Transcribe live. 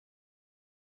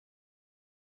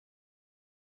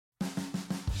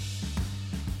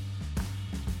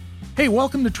Hey,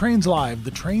 welcome to Trains Live,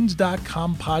 the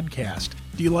Trains.com podcast.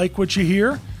 Do you like what you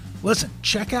hear? Listen,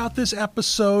 check out this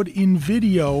episode in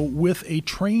video with a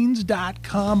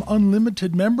Trains.com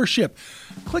unlimited membership.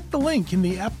 Click the link in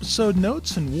the episode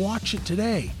notes and watch it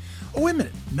today. Oh, wait a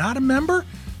minute, not a member?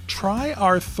 Try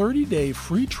our 30-day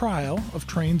free trial of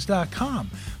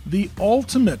Trains.com, the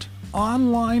ultimate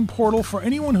online portal for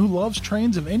anyone who loves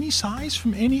trains of any size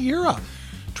from any era.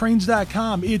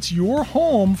 Trains.com, it's your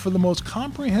home for the most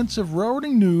comprehensive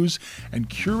railroading news and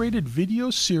curated video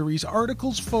series,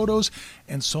 articles, photos,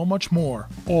 and so much more,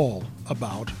 all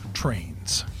about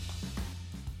trains.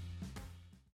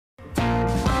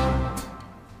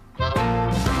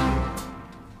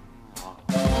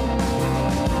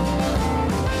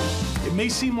 It may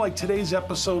seem like today's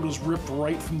episode was ripped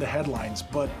right from the headlines,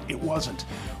 but it wasn't.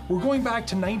 We're going back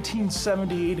to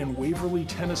 1978 in Waverly,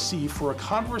 Tennessee for a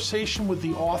conversation with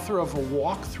the author of A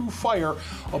Walk Through Fire,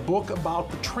 a book about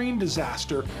the train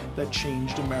disaster that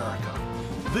changed America.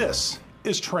 This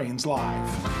is Trains Live.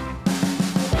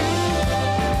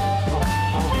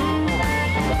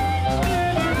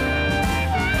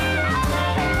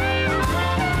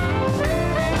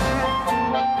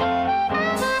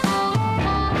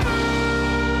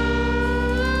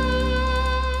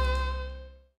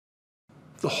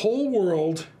 The whole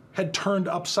world had turned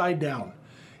upside down.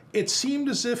 It seemed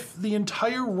as if the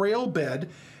entire rail bed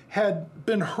had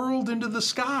been hurled into the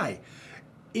sky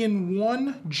in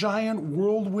one giant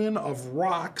whirlwind of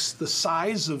rocks the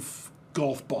size of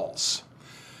golf balls.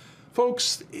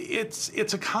 Folks,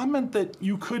 it's a comment that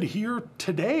you could hear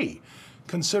today,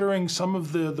 considering some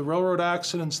of the railroad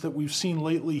accidents that we've seen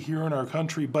lately here in our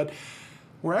country. But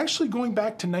we're actually going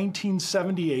back to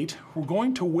 1978. We're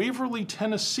going to Waverly,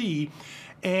 Tennessee,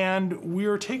 and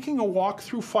we're taking a walk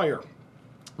through fire.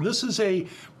 This is a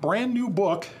brand new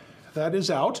book that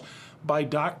is out by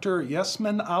Dr.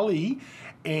 Yasmine Ali,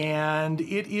 and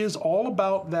it is all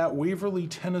about that Waverly,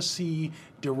 Tennessee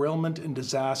derailment and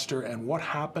disaster and what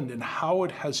happened and how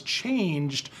it has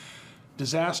changed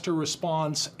disaster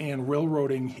response and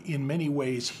railroading in many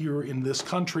ways here in this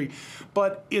country.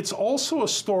 But it's also a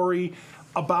story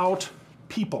about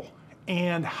people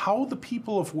and how the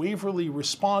people of Waverly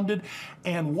responded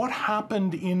and what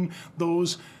happened in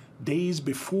those days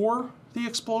before the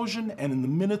explosion and in the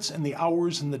minutes and the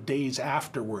hours and the days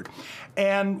afterward.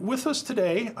 And with us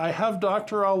today, I have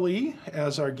Dr. Ali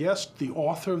as our guest, the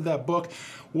author of that book.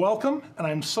 Welcome, and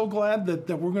I'm so glad that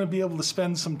we're going to be able to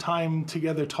spend some time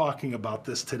together talking about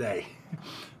this today.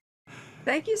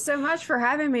 Thank you so much for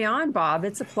having me on, Bob.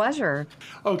 It's a pleasure.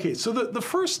 Okay, so the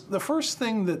first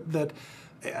thing that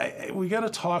we got to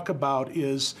talk about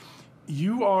is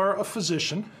you are a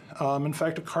physician, in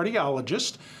fact, a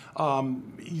cardiologist.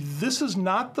 This is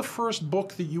not the first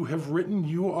book that you have written.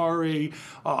 You are a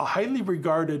highly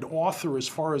regarded author as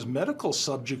far as medical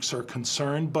subjects are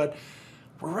concerned, but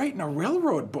we're writing a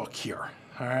railroad book here,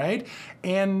 all right?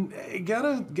 And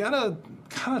gotta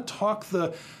kind of talk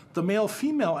the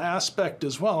male-female aspect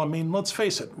as well. I mean, let's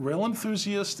face it, rail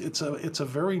enthusiast, it's a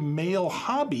very male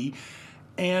hobby.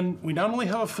 And we not only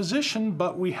have a physician,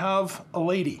 but we have a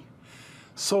lady.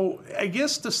 So I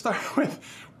guess to start with,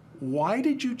 why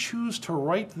did you choose to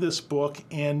write this book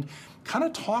and kind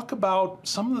of talk about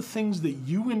some of the things that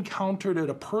you encountered at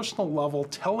a personal level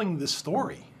telling this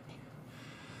story?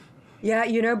 Yeah,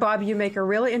 you know, Bob, you make a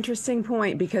really interesting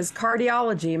point because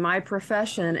cardiology, my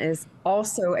profession, is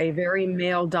also a very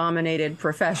male-dominated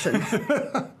profession.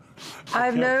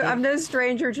 I'm no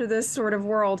stranger to this sort of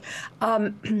world.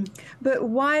 But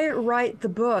why write the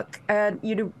book? And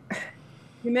you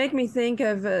make me think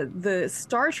of the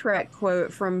Star Trek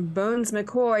quote from Bones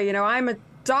McCoy. You know, I'm a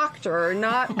doctor,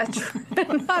 not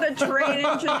a train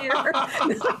engineer,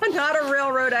 not a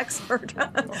railroad expert.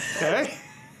 Okay.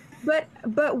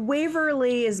 But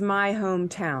Waverly is my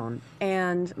hometown,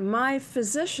 and my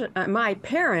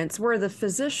parents were the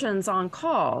physicians on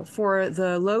call for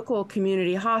the local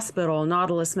community hospital,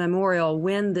 Nautilus Memorial,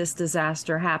 when this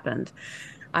disaster happened.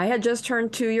 I had just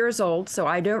turned 2 years old, so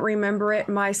I don't remember it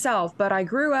myself, but I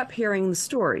grew up hearing the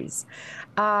stories.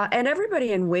 And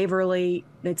everybody in Waverly,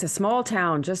 it's a small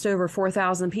town, just over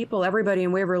 4,000 people. Everybody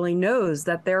in Waverly knows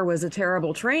that there was a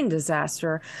terrible train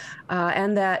disaster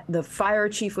and that the fire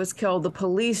chief was killed, the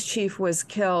police chief was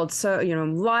killed. So, you know,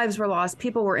 lives were lost,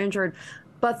 people were injured.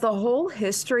 But the whole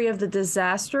history of the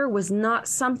disaster was not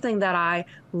something that I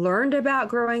learned about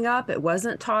growing up. It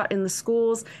wasn't taught in the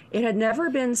schools. It had never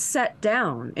been set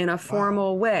down in a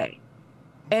formal way.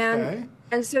 And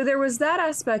so there was that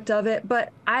aspect of it.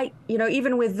 But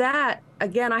even with that,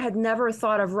 again, I had never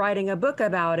thought of writing a book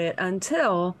about it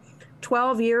until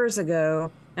 12 years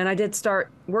ago and I did start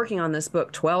working on this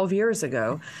book 12 years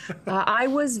ago. I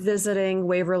was visiting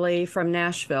Waverly from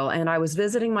Nashville, and I was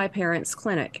visiting my parents'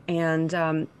 clinic.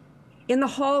 And in the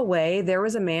hallway, there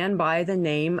was a man by the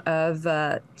name of,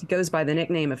 he goes by the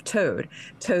nickname of Toad,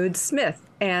 Toad Smith.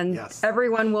 And Yes.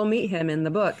 everyone will meet him in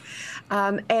the book.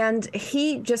 And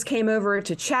he just came over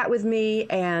to chat with me,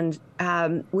 and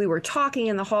we were talking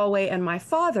in the hallway. And my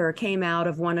father came out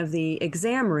of one of the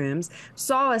exam rooms,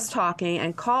 saw us talking,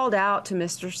 and called out to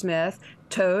Mr. Smith,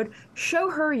 Toad,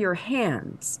 show her your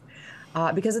hands.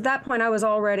 Because at that point I was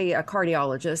already a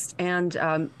cardiologist,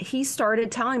 and he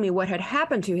started telling me what had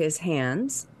happened to his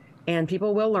hands. And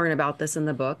people will learn about this in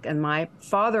the book. And my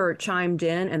father chimed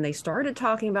in, and they started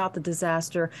talking about the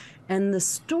disaster. And the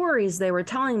stories they were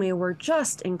telling me were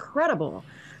just incredible,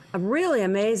 really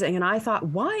amazing. And I thought,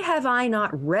 why have I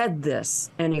not read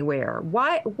this anywhere?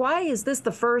 Why is this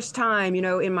the first time,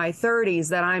 in my 30s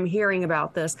that I'm hearing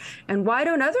about this? And why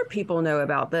don't other people know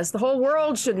about this? The whole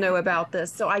world should know about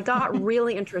this. So I got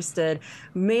really interested,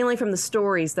 mainly from the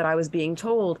stories that I was being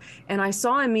told. And I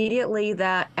saw immediately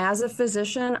that as a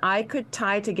physician, I could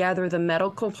tie together the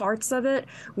medical parts of it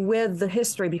with the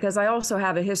history, because I also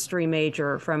have a history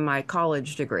major from my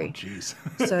college degree. Jeez.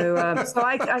 So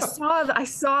I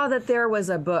saw that there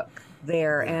was a book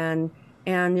there, and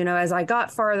as I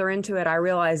got farther into it, I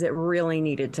realized it really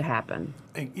needed to happen.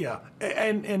 Yeah,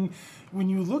 and when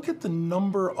you look at the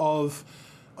number of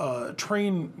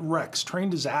train wrecks,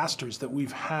 train disasters that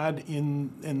we've had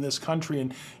in this country,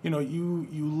 and you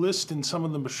list in some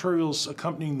of the materials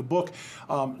accompanying the book,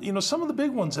 some of the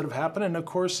big ones that have happened, and of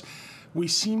course, we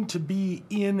seem to be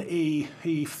in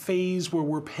a phase where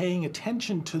we're paying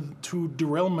attention to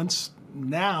derailments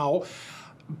now,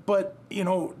 but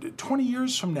 20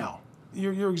 years from now,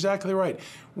 you're exactly right.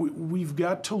 We've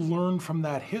got to learn from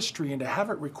that history and to have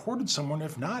it recorded somewhere.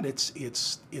 If not,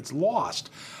 it's lost.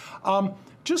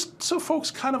 Just so folks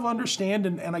kind of understand,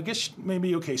 and I guess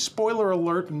maybe, okay, spoiler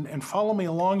alert, and follow me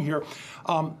along here.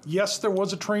 Yes, there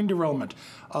was a train derailment.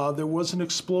 There was an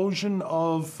explosion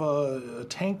of a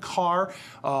tank car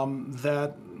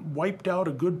that wiped out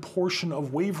a good portion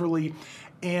of Waverly.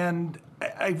 And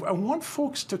I want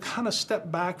folks to kind of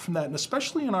step back from that, and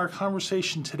especially in our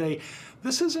conversation today,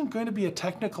 this isn't going to be a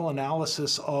technical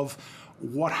analysis of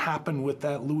what happened with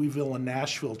that Louisville and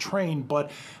Nashville train,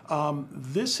 but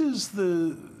this is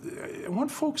I want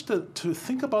folks to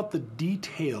think about the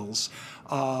details,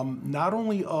 not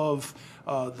only of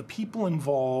the people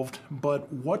involved,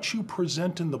 but what you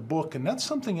present in the book, and that's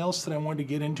something else that I wanted to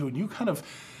get into, and you kind of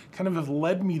have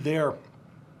led me there.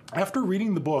 After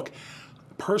reading the book,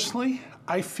 personally,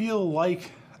 I feel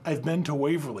like I've been to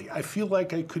Waverly. I feel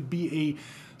like I could be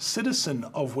a citizen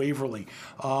of Waverly.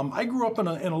 I grew up in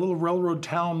a little railroad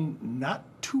town not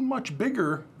too much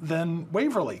bigger than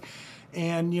Waverly.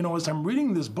 And, as I'm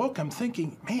reading this book, I'm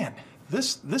thinking, man,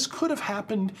 this could have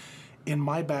happened in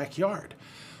my backyard.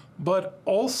 But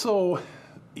also,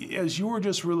 as you were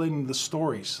just relating the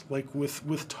stories, like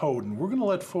with Toad, and we're going to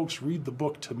let folks read the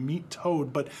book to meet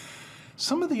Toad, but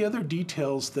some of the other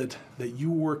details that you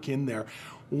work in there,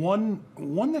 one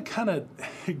that kind of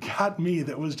got me,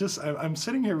 that was just, I'm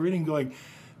sitting here reading going,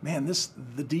 man,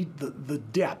 the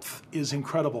depth is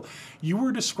incredible. You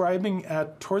were describing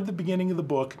toward the beginning of the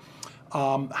book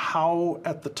how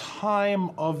at the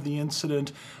time of the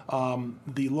incident,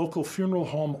 the local funeral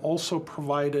home also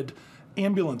provided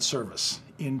ambulance service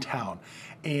in town.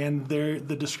 And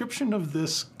the description of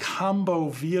this combo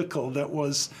vehicle that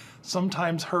was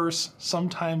sometimes hearse,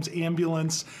 sometimes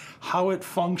ambulance, how it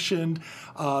functioned,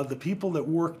 the people that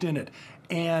worked in it.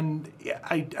 And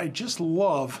I just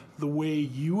love the way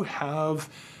you have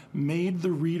made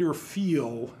the reader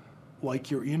feel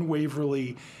like you're in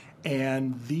Waverly,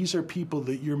 and these are people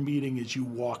that you're meeting as you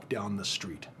walk down the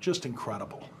street. Just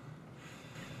incredible.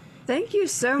 Thank you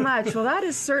so much. Well, that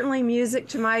is certainly music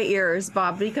to my ears,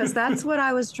 Bob, because that's what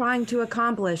I was trying to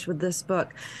accomplish with this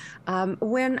book.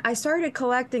 When I started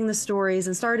collecting the stories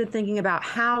and started thinking about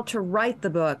how to write the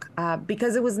book,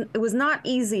 because it was not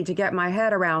easy to get my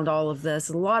head around all of this,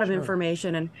 a lot of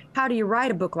information, and how do you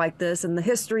write a book like this? And the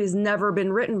history has never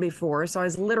been written before, so I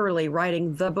was literally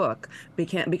writing the book,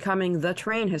 becoming the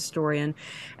train historian.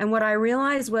 And what I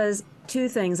realized was two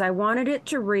things. I wanted it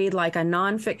to read like a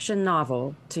nonfiction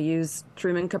novel, to use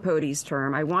Truman Capote's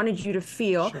term. I wanted you to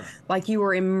feel like you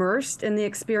were immersed in the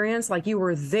experience, like you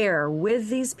were there with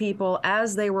these people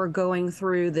as they were going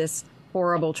through this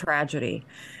horrible tragedy.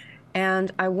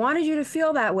 And I wanted you to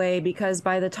feel that way because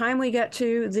by the time we get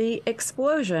to the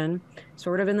explosion,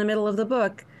 sort of in the middle of the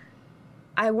book,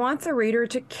 I want the reader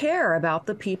to care about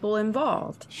the people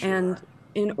involved. And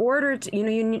in order to,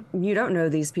 you don't know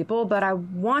these people, but I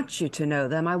want you to know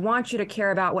them. I want you to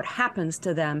care about what happens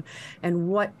to them and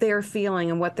what they're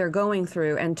feeling and what they're going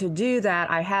through. And to do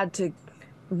that, I had to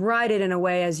write it in a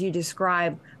way, as you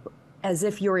describe, as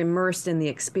if you're immersed in the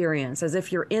experience, as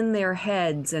if you're in their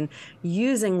heads, and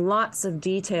using lots of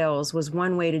details was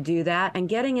one way to do that. And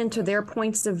getting into their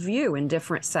points of view in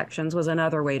different sections was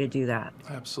another way to do that.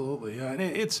 Absolutely. Yeah.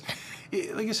 And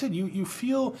like I said, you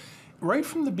feel right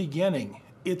from the beginning,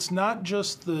 it's not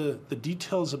just the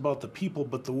details about the people,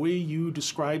 but the way you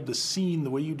describe the scene, the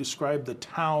way you describe the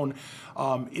town.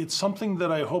 It's something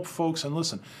that I hope folks, and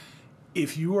listen,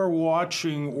 if you are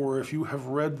watching or if you have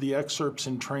read the excerpts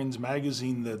in Trains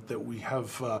magazine that we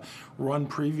have run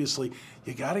previously,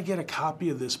 you got to get a copy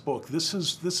of this book. This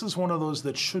is one of those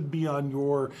that should be on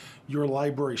your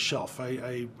library shelf.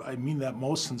 I mean that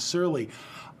most sincerely.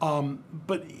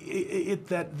 But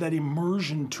that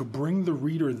immersion to bring the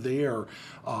reader there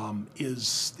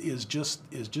is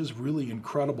just really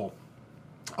incredible.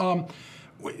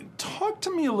 Talk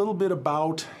to me a little bit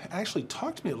about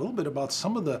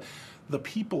some of the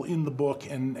people in the book,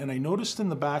 and I noticed in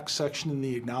the back section in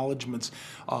the acknowledgments,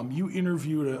 you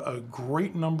interviewed a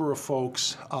great number of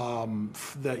folks,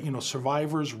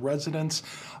 survivors, residents,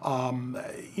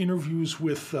 interviews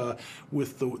with the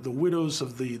widows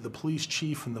of the police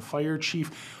chief and the fire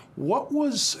chief. What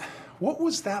was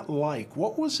that like?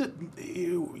 What was it?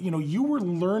 You were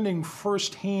learning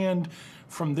firsthand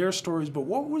from their stories, but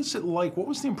what was it like? What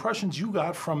was the impressions you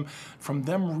got from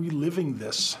them reliving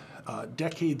this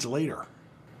decades later?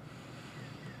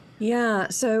 Yeah,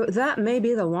 so that may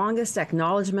be the longest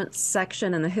acknowledgement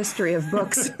section in the history of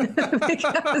books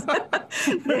because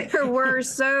there were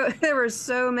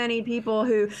so many people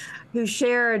who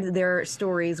shared their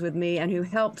stories with me and who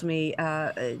helped me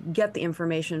get the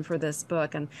information for this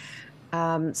book. And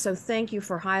so thank you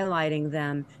for highlighting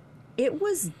them. It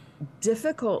was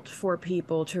difficult for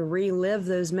people to relive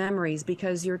those memories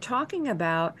because you're talking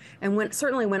about, and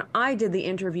certainly when I did the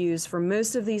interviews for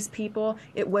most of these people,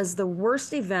 it was the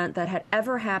worst event that had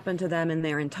ever happened to them in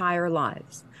their entire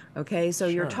lives. Okay, so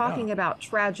you're talking about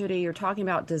tragedy, you're talking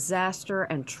about disaster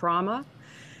and trauma,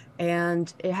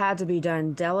 and it had to be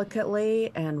done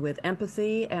delicately and with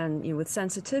empathy and with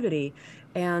sensitivity.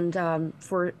 And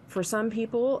for some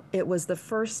people, it was the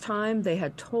first time they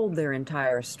had told their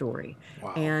entire story.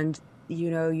 Wow. And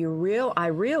I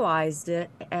realized it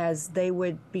as they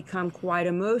would become quite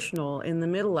emotional in the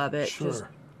middle of it, Sure. just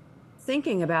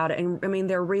thinking about it. And I mean,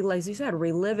 they're, as you said,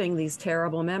 reliving these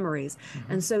terrible memories.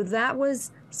 Mm-hmm. And so that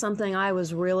was something I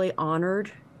was really honored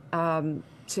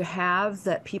to have,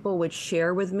 that people would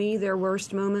share with me their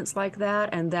worst moments like that,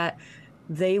 and that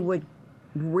they would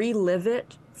relive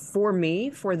it for me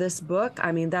for this book.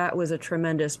 I mean, that was a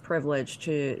tremendous privilege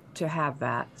to have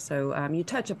that. So you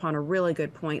touch upon a really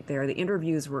good point there. The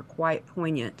interviews were quite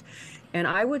poignant. And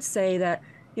I would say that,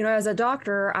 as a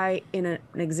doctor, in an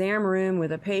exam room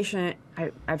with a patient,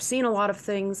 I've seen a lot of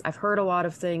things, I've heard a lot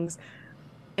of things.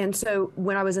 And so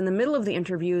when I was in the middle of the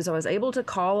interviews, I was able to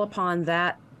call upon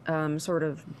that sort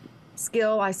of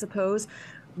skill, I suppose.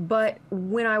 But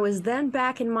when I was then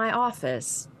back in my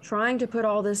office, trying to put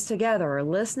all this together,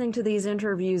 listening to these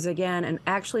interviews again and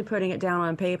actually putting it down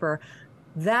on paper,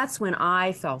 that's when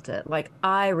I felt it. Like,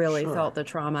 I really felt the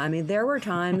trauma. I mean, there were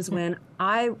times when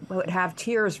I would have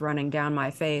tears running down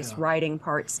my face writing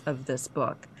parts of this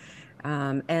book.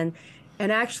 And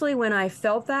actually, when I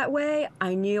felt that way,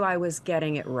 I knew I was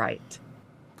getting it right.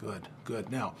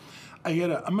 Good. Now,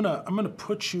 I'm gonna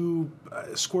put you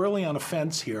squarely on a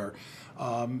fence here,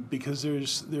 because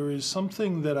there is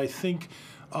something that I think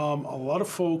a lot of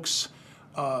folks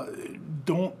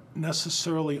don't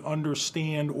necessarily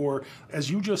understand, or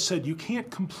as you just said, you can't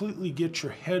completely get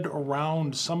your head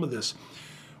around some of this.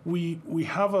 We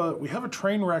have a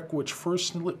train wreck, which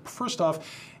first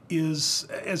off is,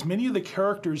 as many of the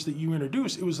characters that you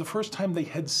introduced, it was the first time they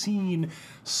had seen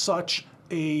such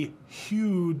a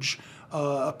huge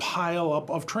pile up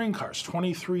of train cars,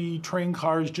 23 train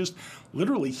cars just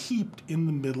literally heaped in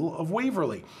the middle of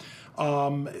Waverly.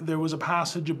 There was a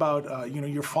passage about,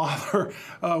 your father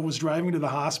was driving to the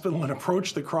hospital and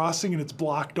approached the crossing and it's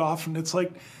blocked off, and it's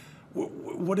like,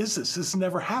 what is this? This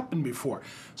never happened before.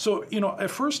 So, at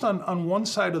first on one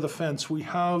side of the fence, we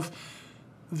have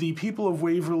the people of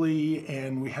Waverly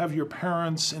and we have your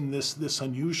parents in this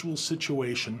unusual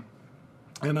situation.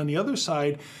 And on the other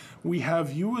side, we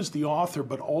have you as the author,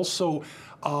 but also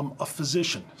a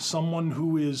physician, someone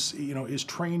who is, is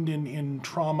trained in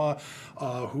trauma,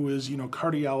 who is,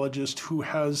 cardiologist, who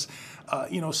has,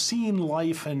 seen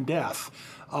life and death.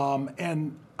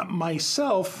 And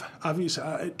myself,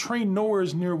 obviously, trained nowhere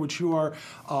as near what you are.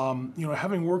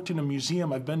 Having worked in a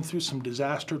museum, I've been through some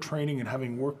disaster training, and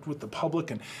having worked with the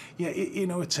public, and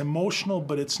it's emotional,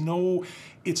 but it's nowhere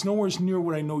near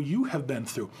what I know you have been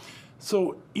through.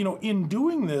 So, in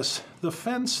doing this, the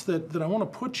fence that I want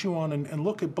to put you on and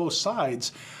look at both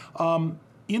sides,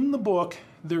 in the book,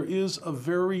 there is a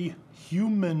very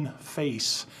human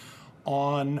face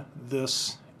on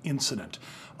this incident.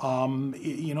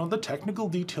 The technical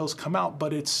details come out,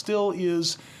 but it still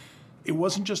is, it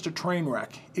wasn't just a train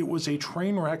wreck. It was a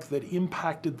train wreck that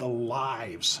impacted the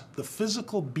lives, the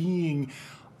physical being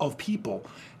of people.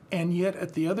 And yet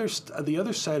at the other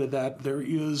side of that, there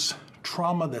is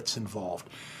trauma that's involved.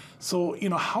 So,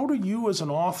 how do you as an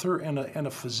author and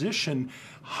a physician,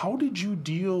 how did you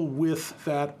deal with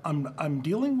that? I'm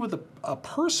dealing with a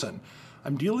person,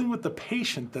 I'm dealing with the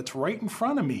patient that's right in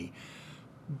front of me,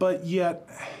 but yet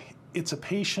it's a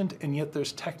patient, and yet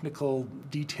there's technical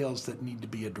details that need to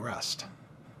be addressed.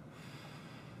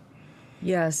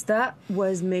 Yes, that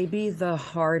was maybe the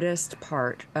hardest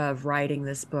part of writing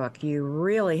this book. You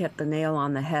really hit the nail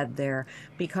on the head there,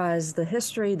 because the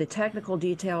history, the technical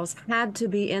details had to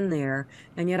be in there,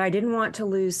 and yet I didn't want to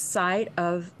lose sight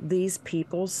of these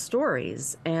people's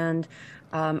stories. And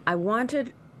I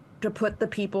wanted to put the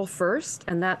people first,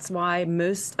 and that's why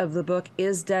most of the book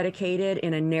is dedicated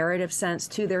in a narrative sense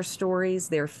to their stories,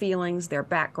 their feelings, their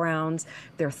backgrounds,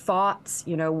 their thoughts,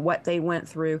 what they went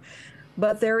through.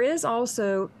 But there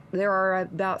are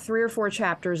about 3 or 4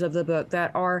 chapters of the book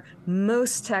that are the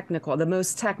most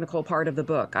technical part of the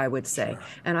book, I would say. Sure.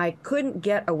 And I couldn't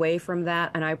get away from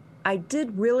that. And I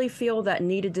did really feel that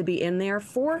needed to be in there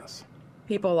for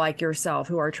people like yourself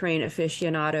who are trained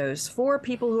aficionados, for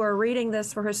people who are reading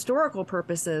this for historical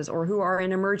purposes, or who are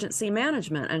in emergency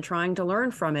management and trying to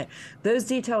learn from it. Those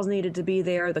details needed to be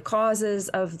there. The causes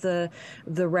of the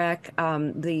wreck,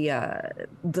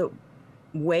 the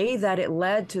way that it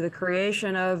led to the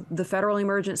creation of the Federal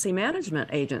Emergency Management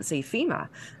Agency, FEMA.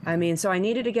 I mean, so I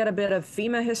needed to get a bit of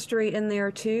FEMA history in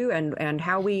there too, and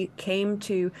how we came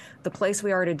to the place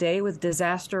we are today with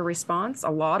disaster response. A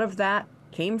lot of that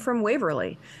came from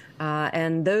Waverly.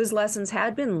 And those lessons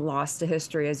had been lost to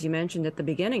history, as you mentioned at the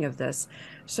beginning of this.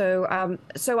 So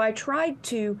I tried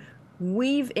to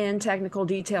weave in technical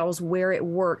details where it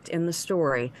worked in the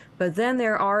story. But then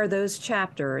there are those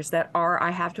chapters that are,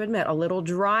 I have to admit, a little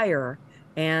drier.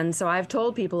 And so I've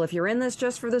told people, if you're in this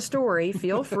just for the story,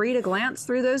 feel free to glance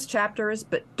through those chapters,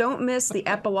 but don't miss the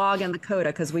epilogue and the coda,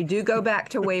 because we do go back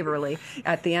to Waverly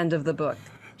at the end of the book.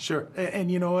 Sure. And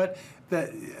you know what?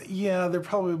 There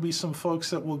probably will be some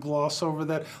folks that will gloss over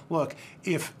that. Look,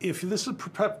 if this is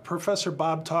Professor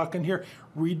Bob talking here,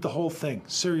 read the whole thing.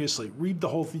 Seriously, read the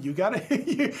whole thing. You gotta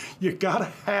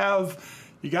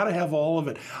have all of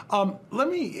it.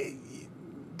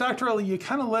 Dr. Ellie, you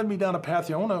kind of led me down a path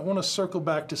here. I want to circle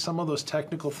back to some of those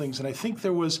technical things, and I think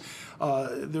there was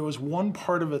one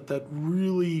part of it that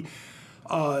really.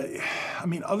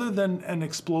 Other than an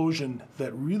explosion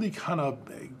that really kind of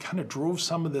drove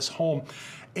some of this home.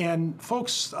 And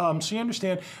folks, so you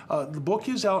understand, the book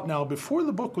is out now. Before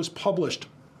the book was published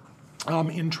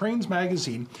in Trains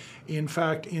Magazine, in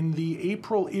fact, in the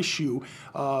April issue,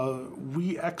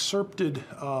 we excerpted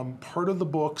part of the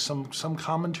book, some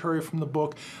commentary from the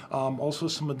book, also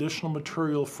some additional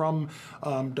material from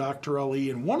Dr. Ali.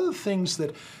 And one of the things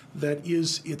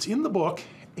it's in the book,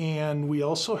 and we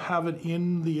also have it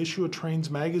in the issue of Trains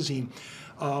Magazine.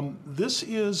 This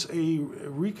is a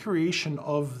recreation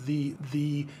of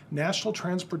the National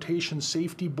Transportation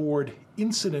Safety Board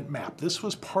incident map. This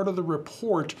was part of the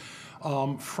report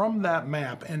from that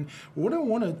map. And what I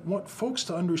want folks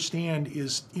to understand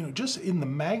is, just in the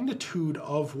magnitude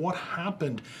of what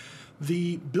happened,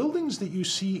 the buildings that you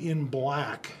see in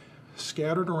black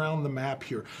scattered around the map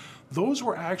here, those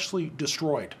were actually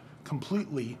destroyed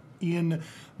completely in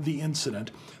the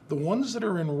incident. The ones that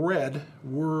are in red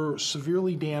were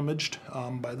severely damaged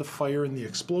by the fire and the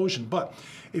explosion. But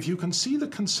if you can see the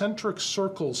concentric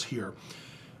circles here,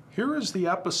 here is the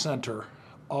epicenter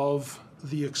of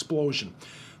the explosion.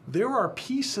 There are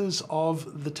pieces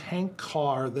of the tank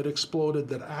car that exploded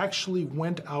that actually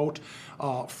went out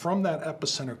from that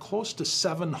epicenter close to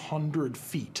 700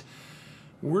 feet.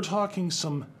 We're talking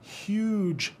some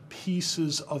huge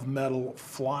pieces of metal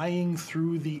flying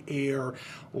through the air,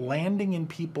 landing in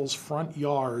people's front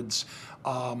yards.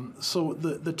 So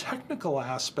the technical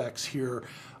aspects here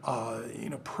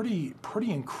pretty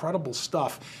incredible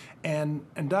stuff. And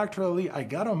Dr. Ali, I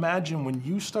got to imagine when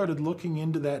you started looking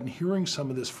into that and hearing some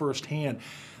of this firsthand,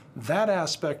 that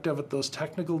aspect of it, those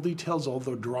technical details,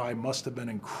 although dry, must have been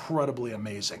incredibly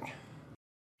amazing.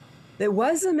 It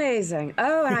was amazing.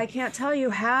 Oh, and I can't tell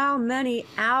you how many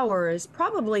hours,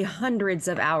 probably hundreds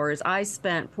of hours, I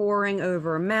spent poring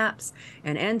over maps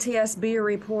and NTSB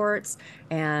reports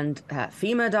and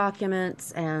FEMA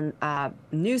documents and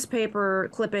newspaper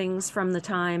clippings from the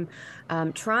time,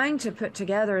 trying to put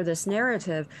together this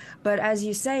narrative. But as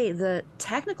you say, the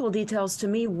technical details to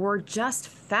me were just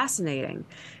fascinating.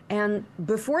 And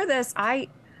before this, I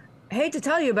hate to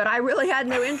tell you, but I really had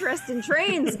no interest in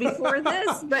trains before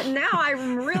this, but now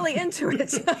I'm really into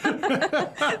it.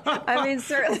 I mean,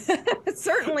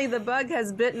 certainly the bug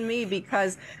has bitten me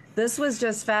because this was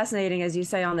just fascinating, as you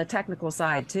say, on the technical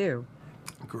side too.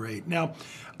 Great. Now,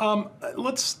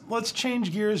 let's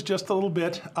change gears just a little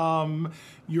bit.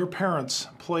 Your parents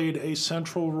played a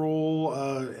central role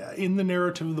in the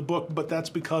narrative of the book, but that's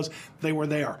because they were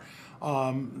there.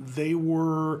 They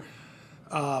were...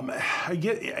 I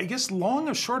guess long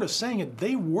or short of saying it,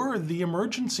 they were the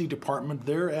emergency department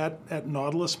there at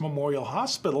Nautilus Memorial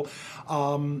Hospital. I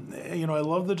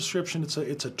love the description. It's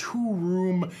a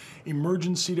 2-room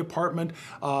emergency department,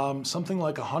 something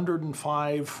like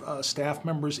 105 staff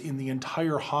members in the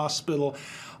entire hospital.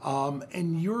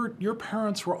 And your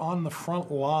parents were on the front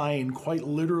line, quite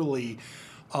literally,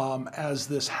 as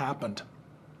this happened.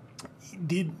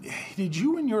 Did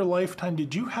you in your lifetime,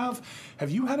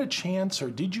 have you had a chance, or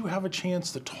did you have a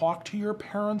chance to talk to your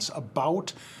parents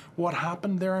about what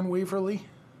happened there in Waverly?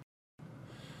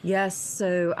 Yes,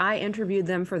 so I interviewed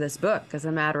them for this book, as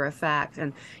a matter of fact.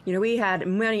 And, we had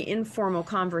many informal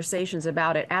conversations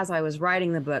about it as I was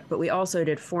writing the book, but we also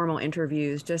did formal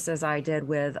interviews, just as I did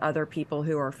with other people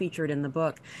who are featured in the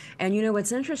book. And,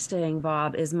 what's interesting,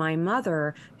 Bob, is my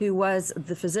mother, who was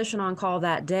the physician on call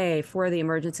that day for the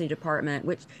emergency department,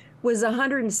 which was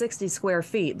 160 square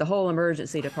feet, the whole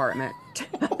emergency department.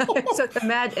 So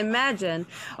imagine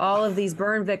all of these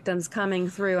burn victims coming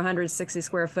through 160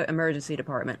 square foot emergency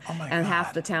department, and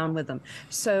half the town with them.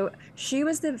 So she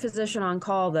was the physician on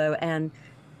call, though, and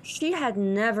she had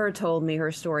never told me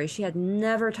her story. She had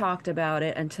never talked about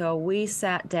it until we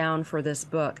sat down for this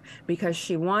book, because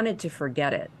she wanted to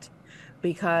forget it.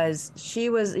 Because she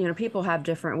was, people have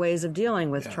different ways of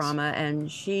dealing with trauma,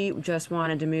 and she just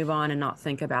wanted to move on and not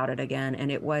think about it again.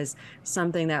 And it was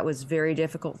something that was very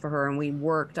difficult for her. And we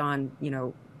worked on,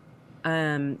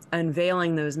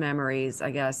 unveiling those memories, I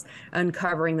guess,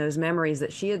 uncovering those memories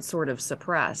that she had sort of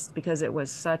suppressed because it was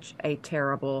such a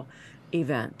terrible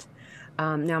event.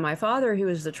 Now, my father, who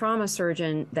was the trauma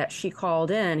surgeon that she called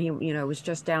in, he, was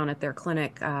just down at their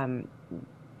clinic 10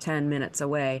 minutes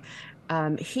away.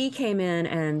 He came in,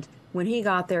 and when he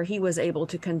got there, he was able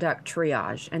to conduct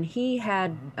triage. And he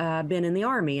had been in the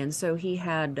Army, and so he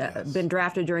had been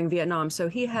drafted during Vietnam. So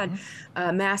he had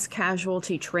mass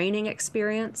casualty training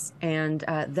experience, and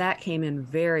that came in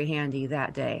very handy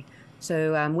that day.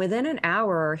 So within an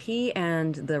hour, he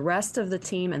and the rest of the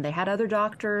team, and they had other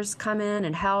doctors come in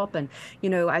and help. And,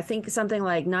 I think something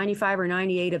like 95 or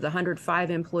 98 of the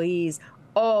 105 employees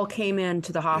all came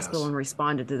into the hospital and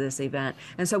responded to this event.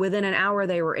 And so within an hour,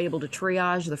 they were able to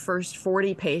triage the first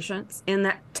 40 patients in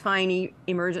that tiny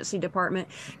emergency department,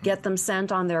 get them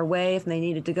sent on their way if they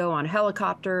needed to go on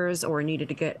helicopters or needed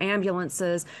to get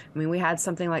ambulances. I mean, we had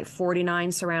something like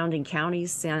 49 surrounding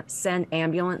counties send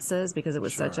ambulances because it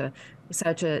was such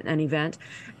an event.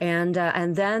 And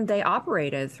then they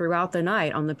operated throughout the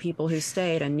night on the people who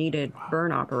stayed and needed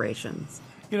burn operations.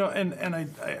 And I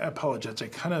apologize. I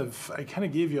kind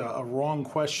of gave you a wrong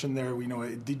question there.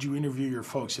 Did you interview your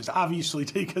folks? Yes, obviously,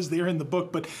 because they're in the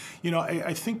book. But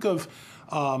I think of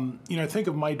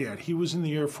my dad. He was in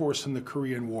the Air Force in the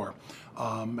Korean War.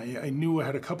 I knew I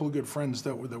had a couple of good friends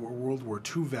that were World War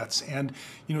II vets, and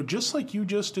just like you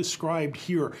just described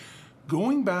here,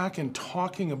 going back and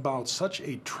talking about such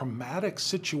a traumatic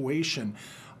situation.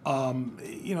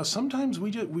 Sometimes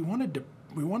we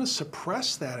want to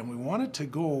suppress that, and we want it to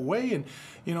go away. And,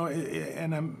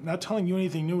 and I'm not telling you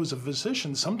anything new as a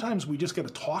physician. Sometimes we just got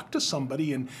to talk to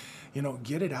somebody and,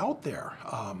 get it out there.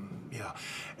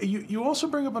 You also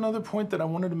bring up another point that I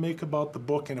wanted to make about the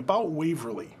book and about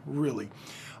Waverly, really.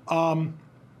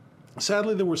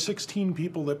 Sadly, there were 16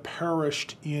 people that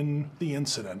perished in the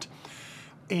incident.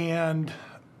 And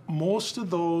most of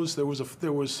those, there was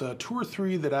 2 or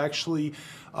 3 that actually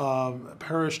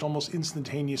perished almost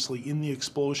instantaneously in the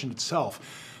explosion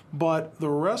itself. But the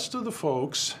rest of the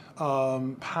folks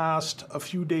passed a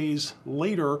few days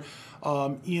later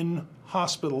in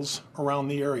hospitals around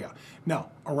the area.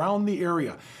 Now, around the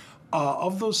area,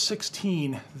 of those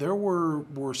 16, there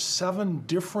were 7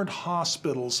 different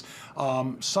hospitals,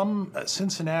 some at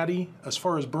Cincinnati, as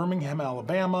far as Birmingham,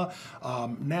 Alabama,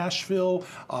 Nashville,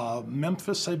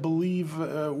 Memphis, I believe,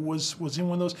 was in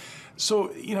one of those. So,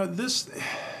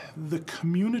 the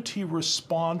community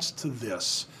response to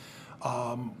this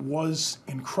was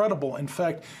incredible. In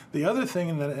fact, the other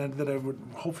thing that I would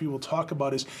hopefully will talk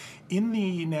about is in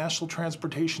the National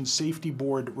Transportation Safety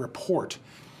Board report,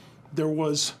 there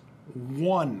was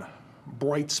one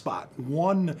bright spot,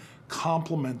 one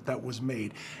compliment that was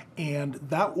made, and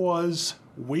that was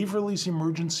Waverly's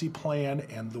emergency plan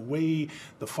and the way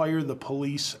the fire, the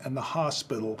police, and the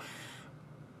hospital,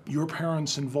 your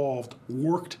parents involved,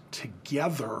 worked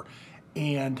together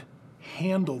and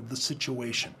handled the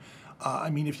situation. I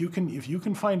mean, if you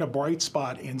can find a bright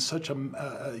spot in such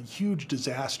a huge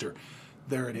disaster,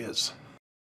 there it is.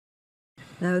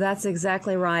 No, that's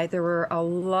exactly right. There were a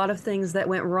lot of things that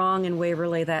went wrong in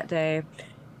Waverly that day,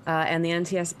 and the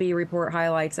NTSB report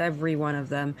highlights every one of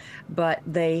them. But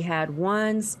they had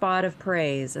one spot of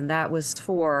praise, and that was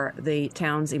for the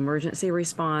town's emergency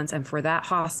response and for that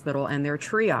hospital and their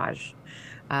triage,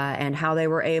 and how they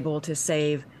were able to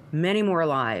save many more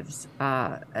lives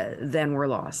than were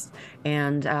lost.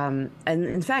 And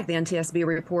in fact, the NTSB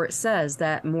report says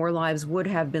that more lives would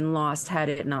have been lost had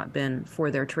it not been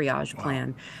for their triage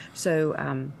plan. So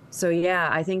yeah,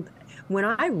 I think when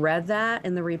I read that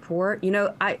in the report,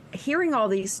 hearing all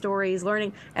these stories,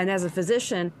 learning, and as a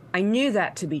physician, I knew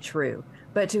that to be true.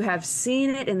 But to have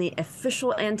seen it in the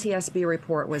official NTSB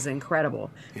report was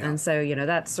incredible. Yeah. And so,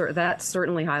 that's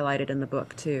certainly highlighted in the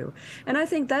book, too. And I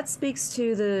think that speaks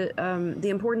to the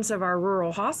importance of our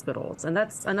rural hospitals. And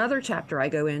that's another chapter I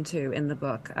go into in the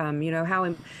book,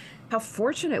 how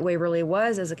fortunate Waverly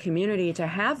was as a community to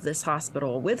have this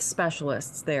hospital with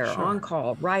specialists there on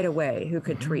call right away who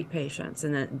could treat patients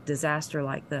in a disaster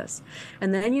like this.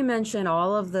 And then you mentioned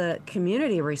all of the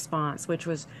community response, which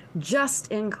was just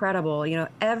incredible.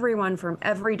 Everyone from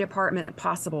every department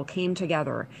possible came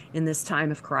together in this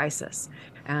time of crisis,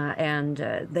 and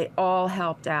they all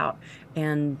helped out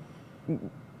and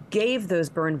gave those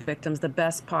burn victims the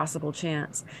best possible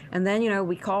chance. And then,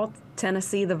 we call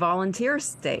Tennessee the volunteer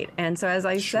state. And so, as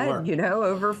I said,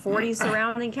 over 40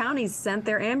 surrounding counties sent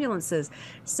their ambulances,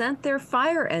 sent their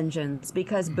fire engines,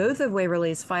 because both of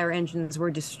Waverly's fire engines were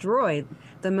destroyed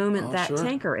the moment that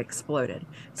tanker exploded.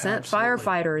 Sent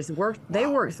firefighters, they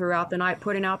worked throughout the night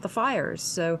putting out the fires.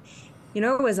 So,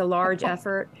 it was a large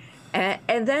effort.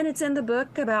 And then it's in the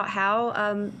book about how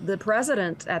the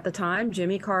president at the time,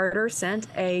 Jimmy Carter, sent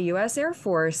a U.S. Air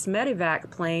Force medevac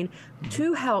plane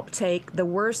to help take the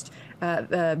worst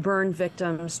burn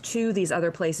victims to these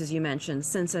other places you mentioned,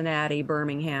 Cincinnati,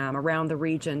 Birmingham, around the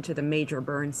region to the major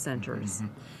burn centers.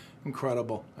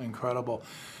 Incredible, incredible.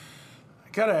 I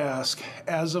got to ask,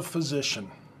 as a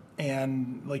physician,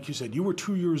 and like you said, you were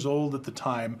 2 years old at the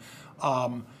time,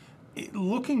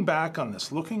 looking back on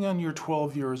this, looking on your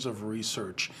 12 years of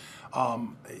research,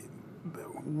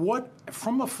 what,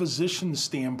 from a physician's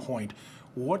standpoint,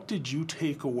 what did you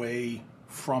take away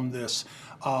from this?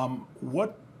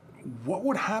 What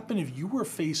would happen if you were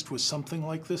faced with something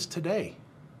like this today?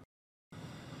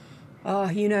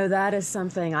 That is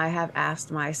something I have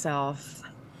asked myself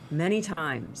many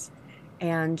times.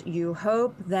 And you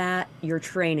hope that your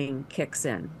training kicks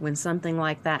in when something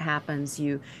like that happens.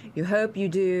 You hope you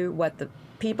do what the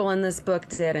people in this book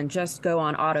did and just go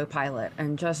on autopilot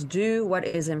and just do what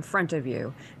is in front of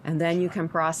you. And then you can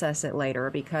process it later,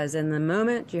 because in the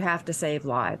moment you have to save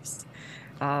lives.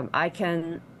 I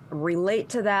can relate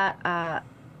to that,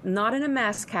 not in a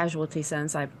mass casualty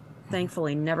sense. I've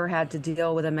thankfully never had to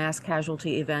deal with a mass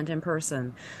casualty event in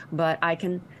person, but I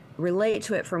can relate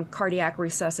to it from cardiac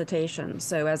resuscitation.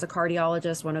 So as a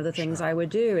cardiologist, one of the things I would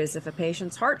do is, if a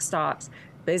patient's heart stops,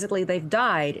 basically they've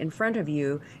died in front of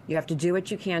you, you have to do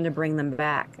what you can to bring them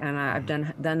back. And I've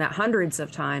done that hundreds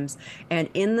of times. And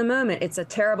in the moment, it's a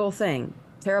terrible thing,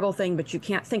 but you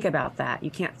can't think about that.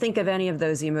 You can't think of any of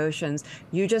those emotions.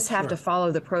 You just have to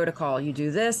follow the protocol. You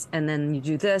do this, and then you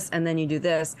do this, and then you do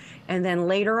this. And then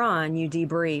later on, you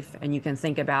debrief, and you can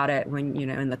think about it when,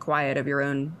 in the quiet of your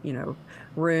own,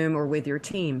 room or with your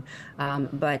team. And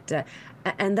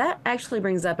that actually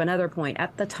brings up another point.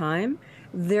 At the time,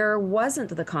 there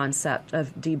wasn't the concept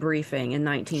of debriefing in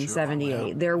 1978. Sure,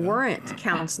 yeah, There yeah. weren't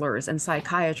counselors and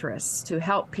psychiatrists to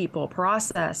help people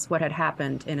process what had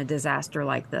happened in a disaster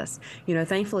like this.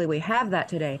 Thankfully we have that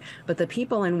today, but the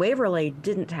people in Waverly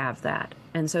didn't have that.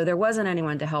 And so there wasn't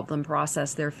anyone to help them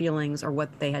process their feelings or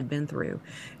what they had been through.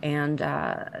 And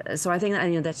so I think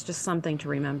that, that's just something to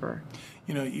remember.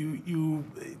 The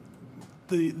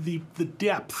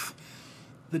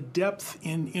depth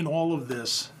in all of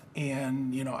this.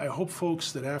 And, I hope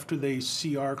folks that after they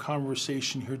see our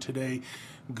conversation here today,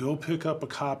 go pick up a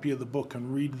copy of the book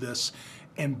and read this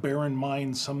and bear in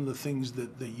mind some of the things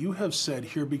that you have said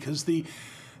here, because there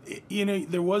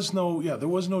was no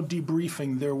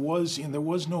debriefing. There was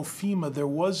no FEMA. There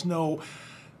was no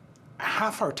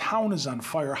half our town is on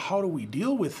fire. How do we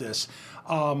deal with this?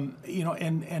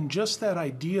 And just that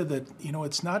idea that,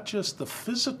 it's not just the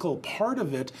physical part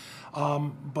of it,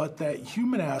 but that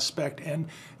human aspect. And,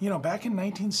 back in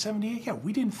 1978,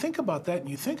 we didn't think about that. And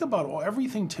you think about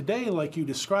everything today, like you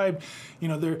described,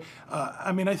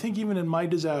 I think even in my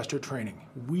disaster training,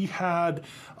 we had,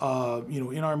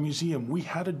 in our museum, we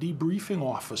had a debriefing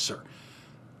officer.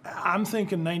 I'm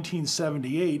thinking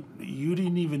 1978, you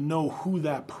didn't even know who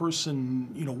that person,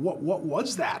 what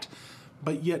was that?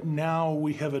 But yet now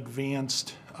we have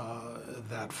advanced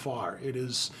that far.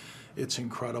 It's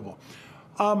incredible.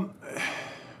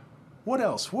 What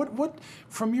else? What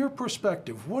from your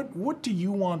perspective, what do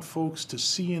you want folks to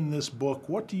see in this book?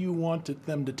 What do you want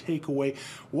them to take away?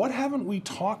 What haven't we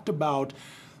talked about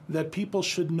that people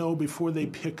should know before they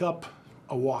pick up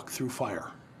A Walk Through Fire?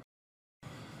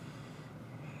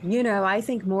 I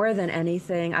think more than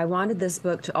anything, I wanted this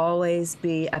book to always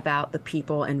be about the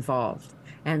people involved.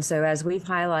 And so as we've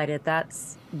highlighted,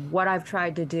 that's what I've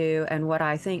tried to do and what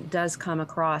I think does come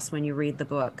across when you read the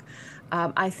book.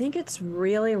 I think it's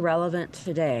really relevant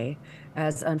today,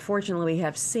 as unfortunately we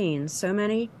have seen so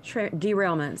many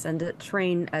derailments and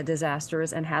train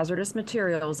disasters and hazardous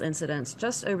materials incidents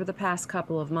just over the past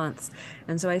couple of months.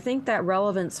 And so I think that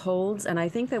relevance holds, and I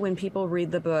think that when people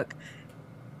read the book,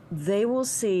 they will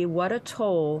see what a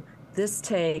toll this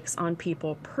takes on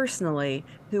people personally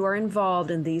who are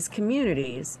involved in these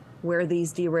communities where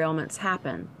these derailments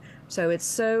happen. So it's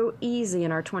so easy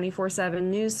in our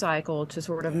 24/7 news cycle to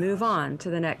sort of move on to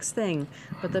the next thing.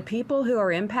 But the people who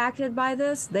are impacted by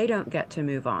this, they don't get to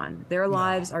move on. Their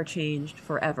lives are changed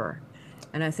forever.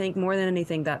 And I think more than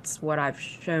anything, that's what I've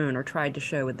shown or tried to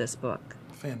show with this book.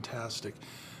 Fantastic.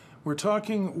 We're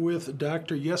talking with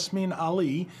Dr. Yasmine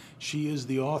Ali. She is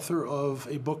the author of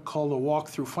a book called A Walk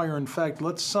Through Fire. In fact,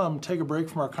 let's take a break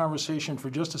from our conversation for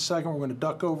just a second. We're going to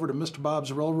duck over to Mr.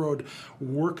 Bob's Railroad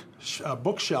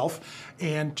bookshelf.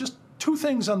 And just two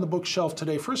things on the bookshelf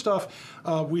today. First off,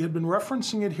 we had been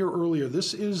referencing it here earlier.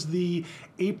 This is the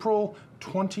April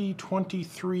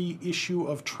 2023 issue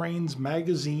of Trains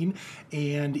magazine.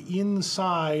 And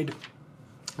inside,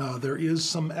 there is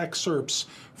some excerpts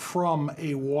from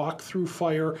A Walk Through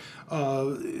Fire.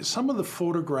 Some of the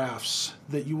photographs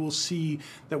that you will see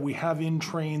that we have in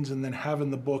Trains and then have in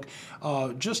the book,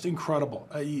 just incredible.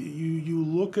 You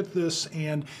look at this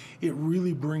and it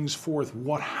really brings forth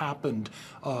what happened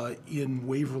in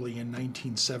Waverly in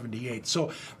 1978.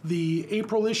 So the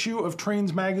April issue of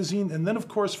Trains magazine, and then of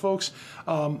course, folks,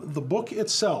 the book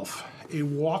itself, A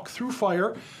Walk Through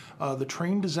Fire, the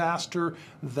train disaster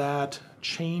that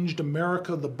changed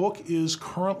America. The book is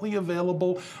currently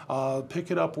available. Pick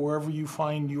it up wherever you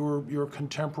find your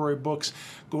contemporary books.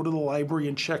 Go to the library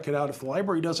and check it out. If the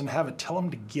library doesn't have it, tell them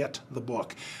to get the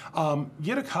book.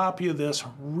 Get a copy of this.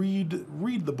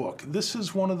 Read the book. This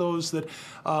is one of those that,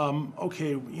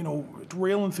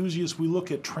 rail enthusiasts, we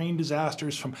look at train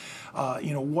disasters from,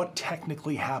 what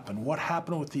technically happened, what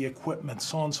happened with the equipment,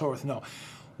 so on and so forth. No.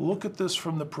 Look at this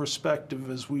from the perspective,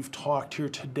 as we've talked here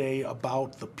today,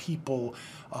 about the people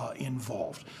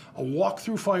involved. A Walk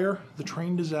Through Fire, the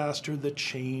train disaster that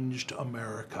changed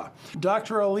America.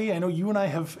 Dr. Ali, I know you and I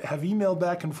have emailed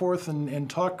back and forth and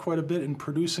talked quite a bit in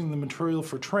producing the material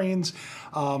for Trains.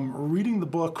 Reading the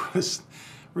book was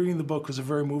a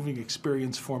very moving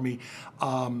experience for me.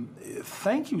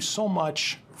 Thank you so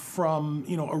much, from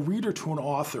a reader to an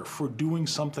author, for doing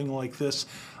something like this.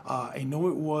 I know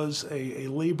it was a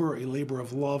labor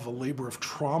of love, a labor of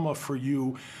trauma for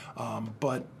you,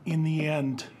 but in the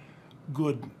end,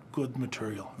 good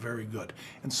material, very good.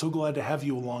 And so glad to have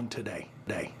you along today.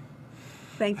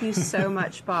 Thank you so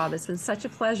much, Bob. It's been such a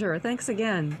pleasure. Thanks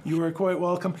again. You are quite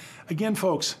welcome. Again,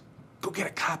 folks, go get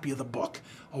a copy of the book,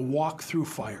 A Walk Through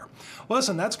Fire.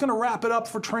 Listen, that's going to wrap it up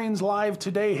for Trains Live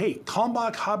today. Hey,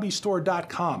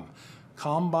 KalmbachHobbyStore.com.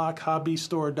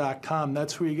 kalmbachhobbystore.com.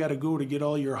 That's where you got to go to get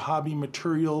all your hobby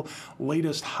material,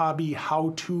 latest hobby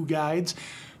how-to guides.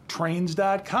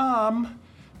 Trains.com.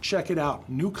 Check it out.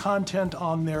 New content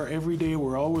on there every day.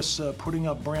 We're always putting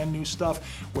up brand new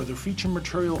stuff, whether feature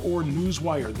material or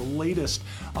newswire, the latest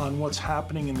on what's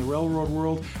happening in the railroad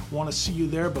world. Want to see you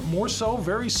there, but more so,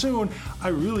 very soon, I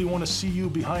really want to see you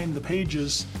behind the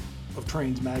pages of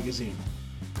Trains Magazine.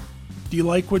 Do you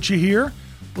like what you hear?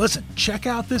 Listen, check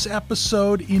out this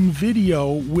episode in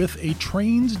video with a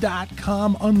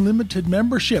Trains.com unlimited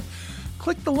membership.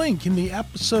 Click the link in the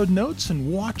episode notes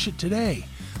and watch it today.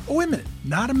 Oh, wait a minute,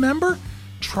 not a member?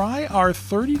 Try our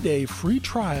 30-day free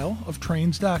trial of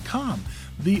Trains.com,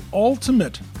 the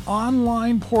ultimate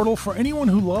online portal for anyone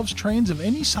who loves trains of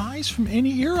any size from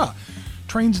any era.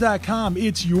 Trains.com,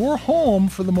 it's your home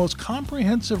for the most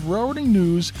comprehensive railroading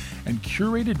news and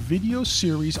curated video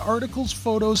series, articles,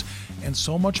 photos, and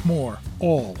so much more,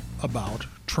 all about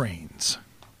trains.